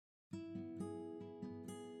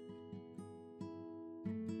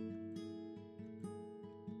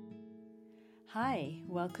Hi,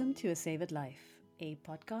 welcome to A Savored Life, a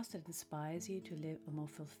podcast that inspires you to live a more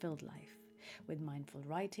fulfilled life with mindful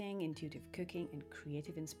writing, intuitive cooking, and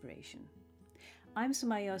creative inspiration. I'm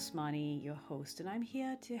Sumaya Osmani, your host, and I'm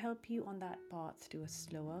here to help you on that path to a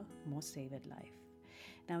slower, more savored life.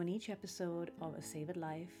 Now, in each episode of A Savored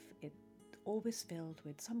Life, it's always filled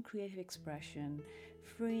with some creative expression,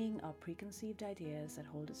 freeing our preconceived ideas that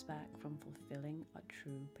hold us back from fulfilling our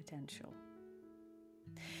true potential.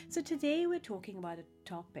 So today we're talking about a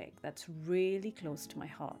topic that's really close to my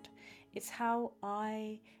heart. It's how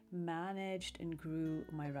I managed and grew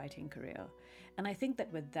my writing career. And I think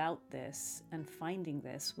that without this and finding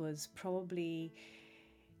this was probably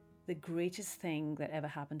the greatest thing that ever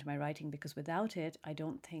happened to my writing, because without it, I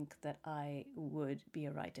don't think that I would be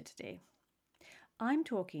a writer today. I'm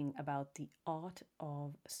talking about the art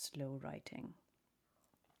of slow writing.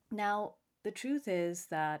 Now, the truth is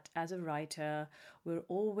that as a writer, we're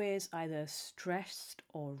always either stressed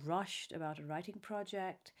or rushed about a writing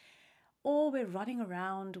project, or we're running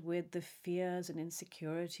around with the fears and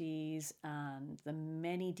insecurities and the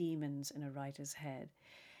many demons in a writer's head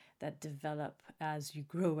that develop as you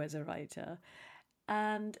grow as a writer.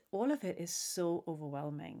 And all of it is so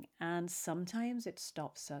overwhelming. And sometimes it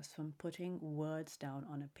stops us from putting words down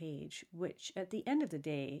on a page, which at the end of the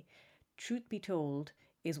day, truth be told,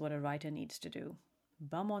 is what a writer needs to do.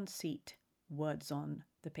 Bum on seat, words on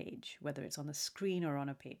the page, whether it's on the screen or on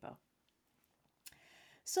a paper.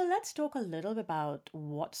 So let's talk a little bit about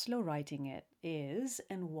what slow writing it is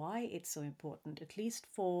and why it's so important, at least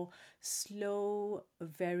for slow,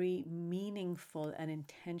 very meaningful and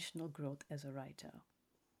intentional growth as a writer.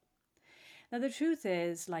 Now, the truth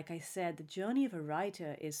is, like I said, the journey of a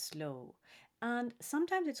writer is slow, and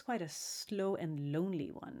sometimes it's quite a slow and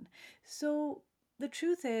lonely one. So, the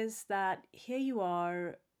truth is that here you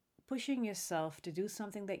are pushing yourself to do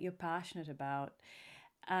something that you're passionate about,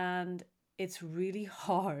 and it's really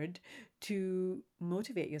hard to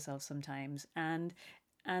motivate yourself sometimes. And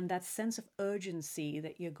that sense of urgency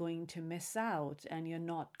that you're going to miss out and you're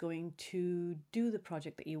not going to do the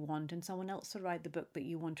project that you want, and someone else will write the book that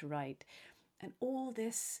you want to write. And all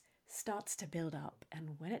this starts to build up.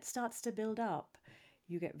 And when it starts to build up,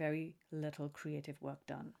 you get very little creative work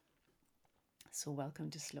done. So welcome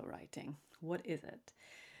to slow writing. What is it?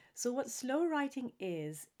 So what slow writing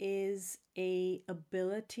is a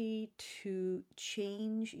ability to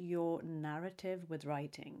change your narrative with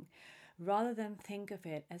writing, rather than think of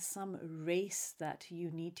it as some race that you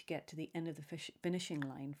need to get to the end of the finishing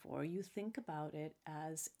line for. You think about it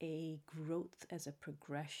as a growth, as a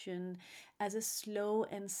progression, as a slow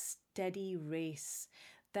and steady race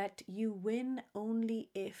that you win only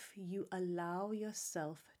if you allow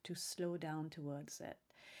yourself to slow down towards it.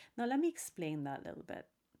 Now, let me explain that a little bit.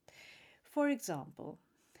 For example,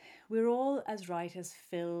 we're all as writers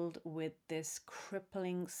filled with this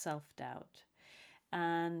crippling self-doubt.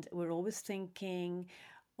 And we're always thinking,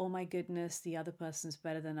 oh my goodness, the other person's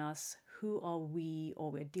better than us. Who are we? Or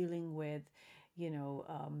we're dealing with,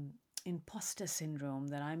 imposter syndrome,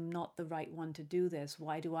 that I'm not the right one to do this.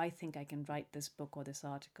 Why do I think I can write this book or this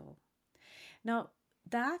article? Now,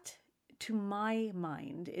 that to my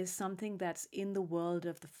mind is something that's in the world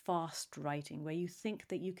of the fast writing, where you think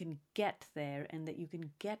that you can get there and that you can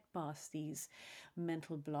get past these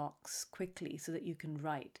mental blocks quickly so that you can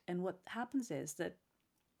write. And what happens is that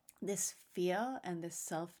this fear and this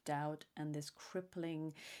self-doubt and this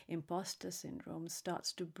crippling imposter syndrome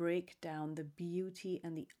starts to break down the beauty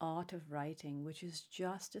and the art of writing, which is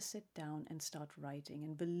just to sit down and start writing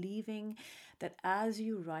and believing that as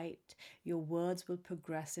you write, your words will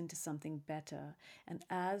progress into something better. And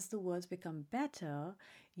as the words become better,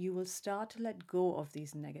 you will start to let go of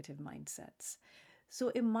these negative mindsets.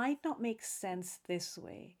 So it might not make sense this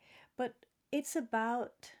way, but it's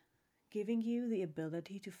about giving you the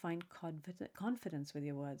ability to find confidence with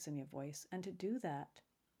your words and your voice. And to do that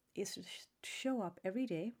is to show up every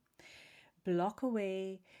day, block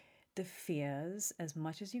away the fears as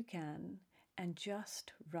much as you can, and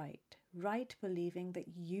just write. Write believing that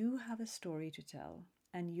you have a story to tell.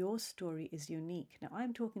 And your story is unique. Now,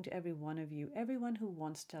 I'm talking to every one of you, everyone who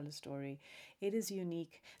wants to tell a story. It is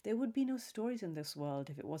unique. There would be no stories in this world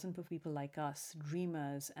if it wasn't for people like us,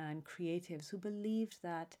 dreamers and creatives who believed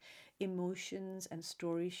that emotions and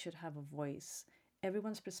stories should have a voice.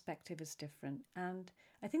 Everyone's perspective is different. And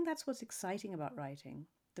I think that's what's exciting about writing.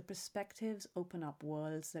 The perspectives open up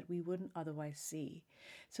worlds that we wouldn't otherwise see.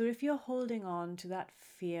 So if you're holding on to that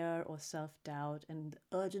fear or self-doubt and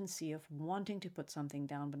the urgency of wanting to put something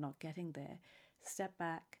down but not getting there, step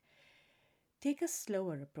back, Take a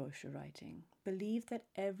slower approach to writing. Believe that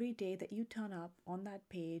every day that you turn up on that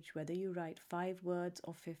page, whether you write 5 words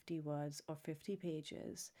or 50 words or 50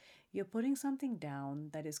 pages, you're putting something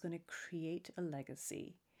down that is going to create a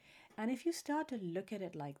legacy. And if you start to look at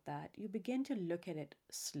it like that, you begin to look at it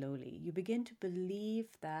slowly. You begin to believe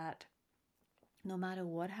that no matter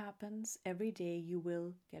what happens, every day you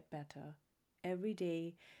will get better. Every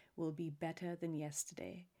day will be better than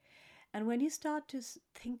yesterday. And when you start to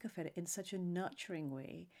think of it in such a nurturing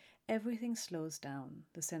way, everything slows down.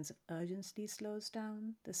 The sense of urgency slows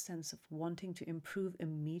down. The sense of wanting to improve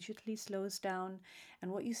immediately slows down.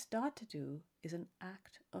 And what you start to do is an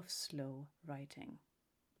act of slow writing.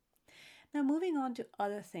 Now, moving on to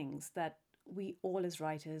other things that we all as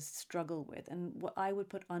writers struggle with, and what I would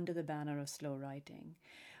put under the banner of slow writing,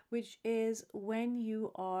 which is when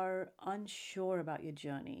you are unsure about your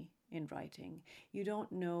journey in writing. You don't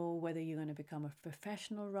know whether you're going to become a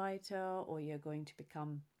professional writer or you're going to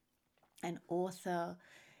become an author.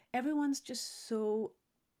 Everyone's just so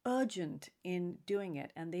urgent in doing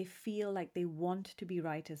it, and they feel like they want to be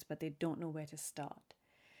writers, but they don't know where to start.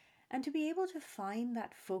 And to be able to find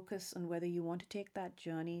that focus on whether you want to take that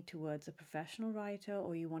journey towards a professional writer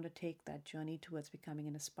or you want to take that journey towards becoming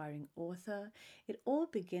an aspiring author, it all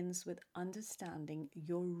begins with understanding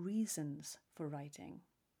your reasons for writing.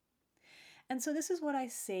 And so this is what I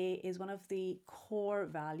say is one of the core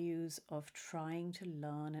values of trying to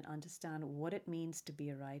learn and understand what it means to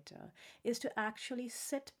be a writer, is to actually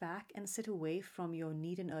sit back and sit away from your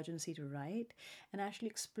need and urgency to write and actually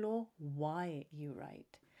explore why you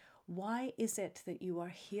write. Why is it that you are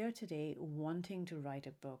here today wanting to write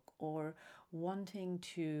a book or wanting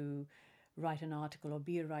to write an article or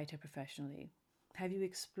be a writer professionally? Have you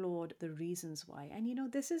explored the reasons why?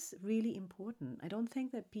 And this is really important. I don't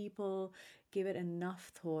think that people give it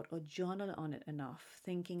enough thought or journal on it enough,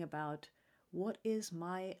 thinking about what is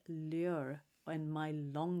my lure and my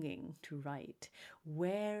longing to write?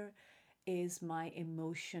 Where is my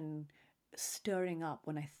emotion stirring up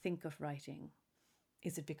when I think of writing?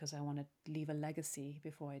 Is it because I want to leave a legacy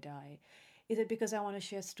before I die? Is it because I want to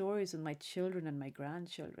share stories with my children and my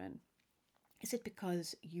grandchildren? Is it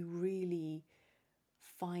because you really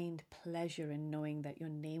find pleasure in knowing that your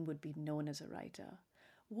name would be known as a writer?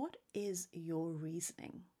 What is your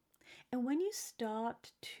reasoning? And when you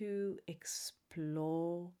start to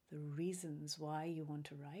explore the reasons why you want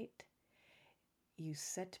to write, you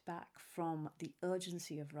set back from the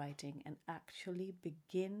urgency of writing and actually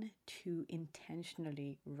begin to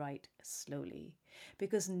intentionally write slowly.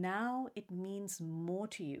 Because now it means more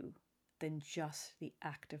to you than just the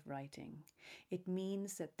act of writing. It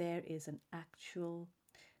means that there is an actual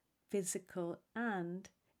physical and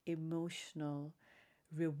emotional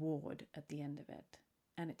reward at the end of it.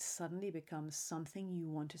 And it suddenly becomes something you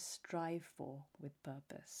want to strive for with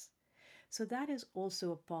purpose. So that is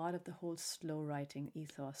also a part of the whole slow writing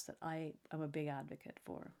ethos that I am a big advocate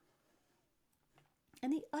for.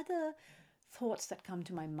 And the other thoughts that come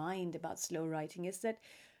to my mind about slow writing is that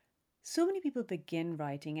so many people begin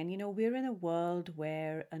writing, and we're in a world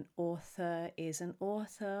where an author is an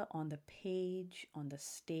author on the page, on the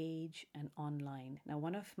stage, and online. Now,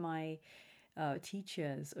 one of my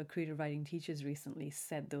teachers or creative writing teachers recently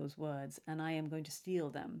said those words, and I am going to steal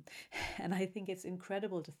them. And I think it's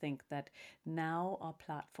incredible to think that now our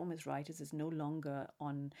platform as writers is no longer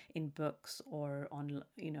in books or on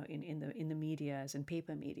in the media as in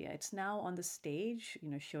paper media. It's now on the stage,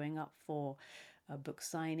 showing up for book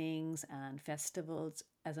signings and festivals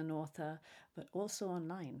as an author, but also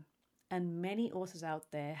online. And many authors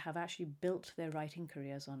out there have actually built their writing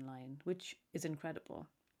careers online, which is incredible.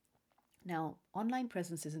 Now, online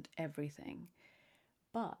presence isn't everything,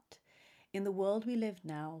 but in the world we live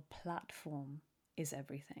now, platform is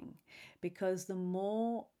everything. Because the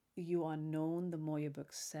more you are known, the more your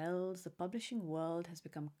book sells. The publishing world has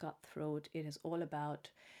become cutthroat. It is all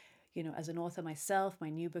about, as an author myself,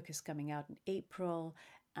 my new book is coming out in April,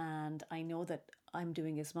 and I know that I'm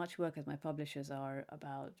doing as much work as my publishers are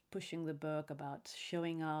about pushing the book, about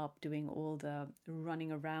showing up, doing all the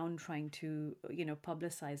running around, trying to,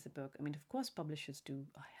 publicize the book. I mean, of course, publishers do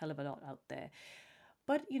a hell of a lot out there,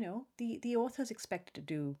 but, the author's expected to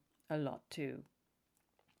do a lot too.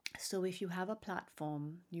 So if you have a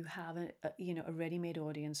platform, you have a ready-made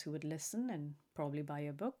audience who would listen and probably buy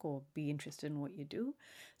your book or be interested in what you do.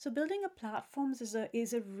 So building a platform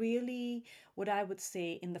is a really, what I would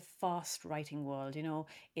say, in the fast writing world,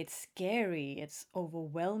 it's scary, it's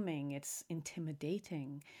overwhelming, it's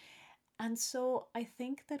intimidating. And so I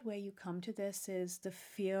think that where you come to this is the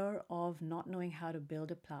fear of not knowing how to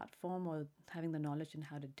build a platform or having the knowledge in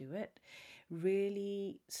how to do it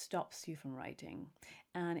really stops you from writing,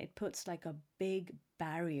 and it puts like a big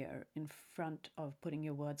barrier in front of putting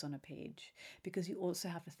your words on a page, because you also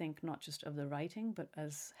have to think not just of the writing, but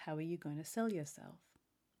as how are you going to sell yourself.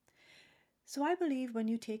 So I believe when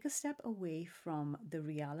you take a step away from the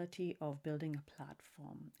reality of building a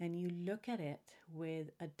platform and you look at it with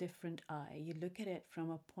a different eye, you look at it from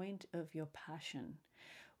a point of your passion.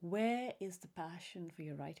 Where is the passion for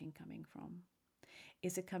your writing coming from?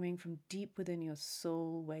 Is it coming from deep within your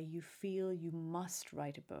soul where you feel you must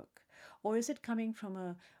write a book? Or is it coming from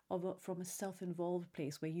a self-involved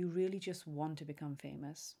place where you really just want to become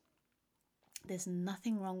famous? There's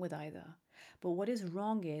nothing wrong with either. But what is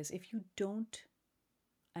wrong is if you don't,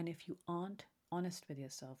 and if you aren't honest with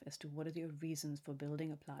yourself as to what are your reasons for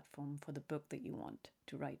building a platform for the book that you want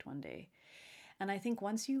to write one day. And I think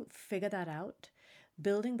once you figure that out,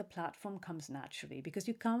 building the platform comes naturally, because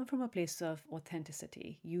you come from a place of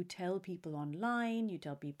authenticity. You tell people online, you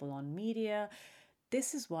tell people on media,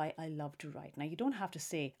 this is why I love to write. Now, you don't have to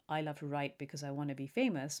say, I love to write because I want to be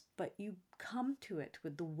famous, but you come to it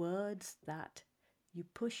with the words that you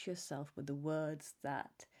push yourself with, the words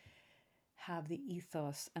that have the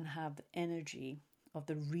ethos and have the energy of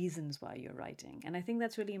the reasons why you're writing. And I think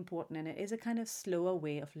that's really important. And it is a kind of slower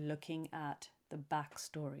way of looking at the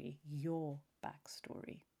backstory, your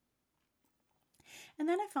backstory. And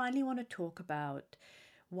then I finally want to talk about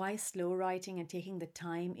why slow writing and taking the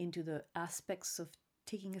time into the aspects of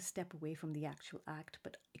taking a step away from the actual act,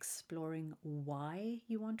 but exploring why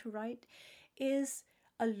you want to write, is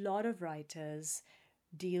a lot of writers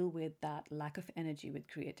deal with that lack of energy with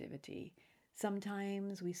creativity.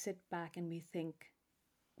 Sometimes we sit back and we think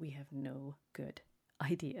we have no good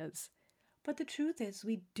ideas. But the truth is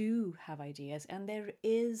we do have ideas, and there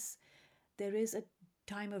is a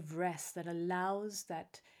time of rest that allows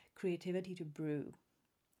that creativity to brew.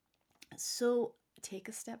 So take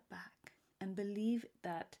a step back and believe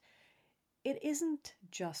that it isn't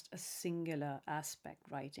just a singular aspect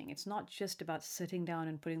writing. It's not just about sitting down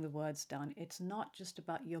and putting the words down. It's not just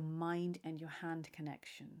about your mind and your hand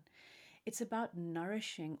connection. It's about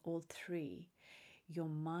nourishing all three: your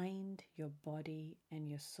mind, your body, and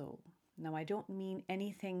your soul. Now, I don't mean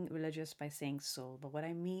anything religious by saying soul, but what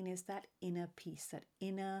I mean is that inner peace, that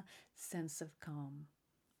inner sense of calm.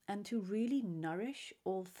 And to really nourish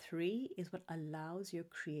all three is what allows your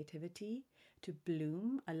creativity to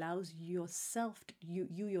bloom, allows yourself, you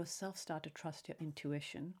yourself start to trust your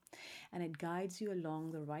intuition, and it guides you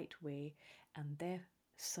along the right way, and there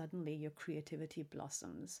suddenly your creativity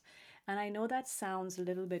blossoms. And I know that sounds a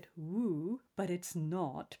little bit woo, but it's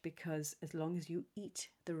not, because as long as you eat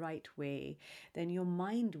the right way, then your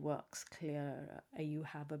mind works clearer. You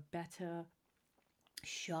have a better,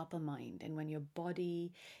 sharper mind. And when your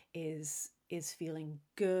body is feeling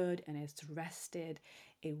good and it's rested,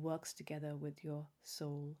 it works together with your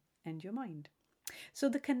soul and your mind. So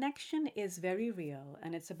the connection is very real,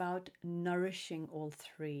 and it's about nourishing all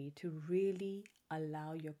three to really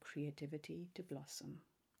allow your creativity to blossom.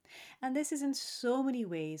 And this is in so many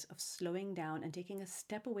ways of slowing down and taking a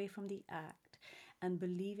step away from the act and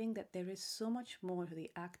believing that there is so much more to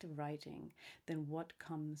the act of writing than what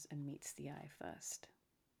comes and meets the eye first.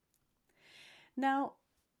 Now,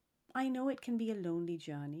 I know it can be a lonely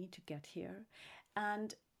journey to get here.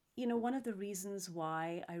 And, one of the reasons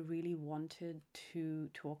why I really wanted to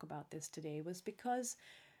talk about this today was because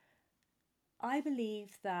I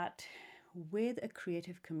believe that with a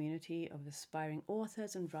creative community of aspiring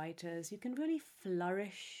authors and writers, you can really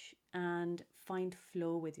flourish and find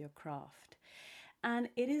flow with your craft. And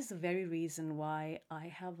it is the very reason why I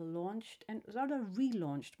have launched and rather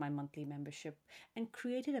relaunched my monthly membership and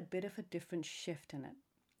created a bit of a different shift in it.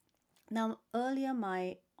 Now, earlier,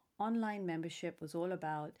 my online membership was all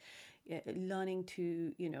about learning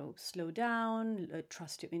to, slow down,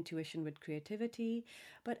 trust your intuition with creativity.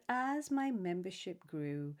 But as my membership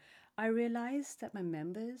grew, I realized that my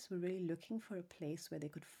members were really looking for a place where they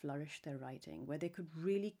could flourish their writing, where they could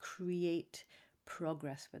really create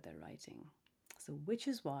progress with their writing. So, which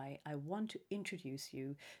is why I want to introduce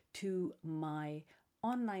you to my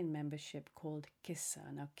online membership called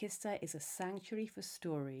Qissa. Now, Qissa is a sanctuary for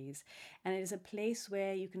stories, and it is a place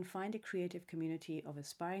where you can find a creative community of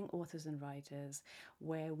aspiring authors and writers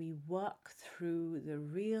where we work through the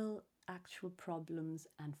real actual problems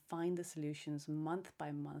and find the solutions month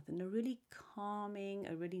by month in a really calming,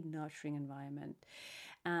 a really nurturing environment.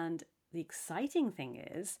 And the exciting thing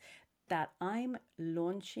is that I'm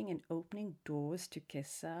launching and opening doors to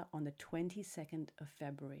Kissa on the 22nd of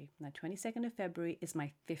February. Now, 22nd of February is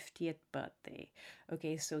my 50th birthday.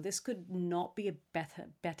 Okay, so this could not be a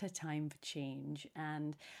better time for change.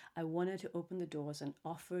 And I wanted to open the doors and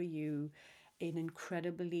offer you an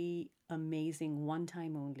incredibly amazing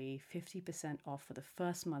one-time only 50% off for the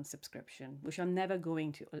first month subscription, which I'm never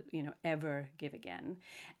going to, ever give again.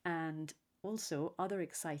 And also other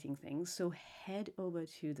exciting things. So head over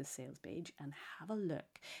to the sales page and have a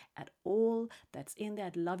look at all that's in there.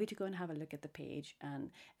 I'd love you to go and have a look at the page and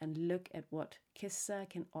look at what Kissa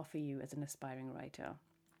can offer you as an aspiring writer.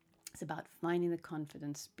 It's about finding the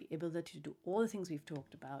confidence, be able to do all the things we've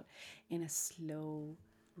talked about in a slow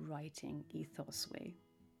writing ethos way.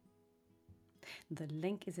 The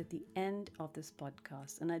link is at the end of this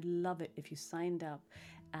podcast, and I'd love it if you signed up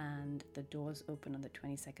and the doors open on the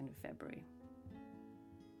 22nd of February.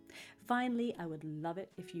 Finally, I would love it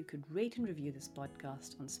if you could rate and review this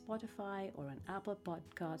podcast on Spotify or on Apple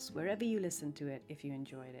Podcasts, wherever you listen to it if you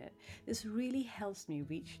enjoyed it. This really helps me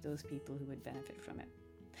reach those people who would benefit from it.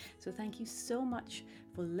 So thank you so much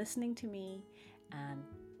for listening to me, and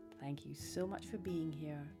thank you so much for being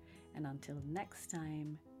here. And until next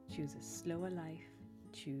time, choose a slower life,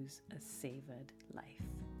 choose a savored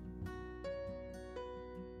life.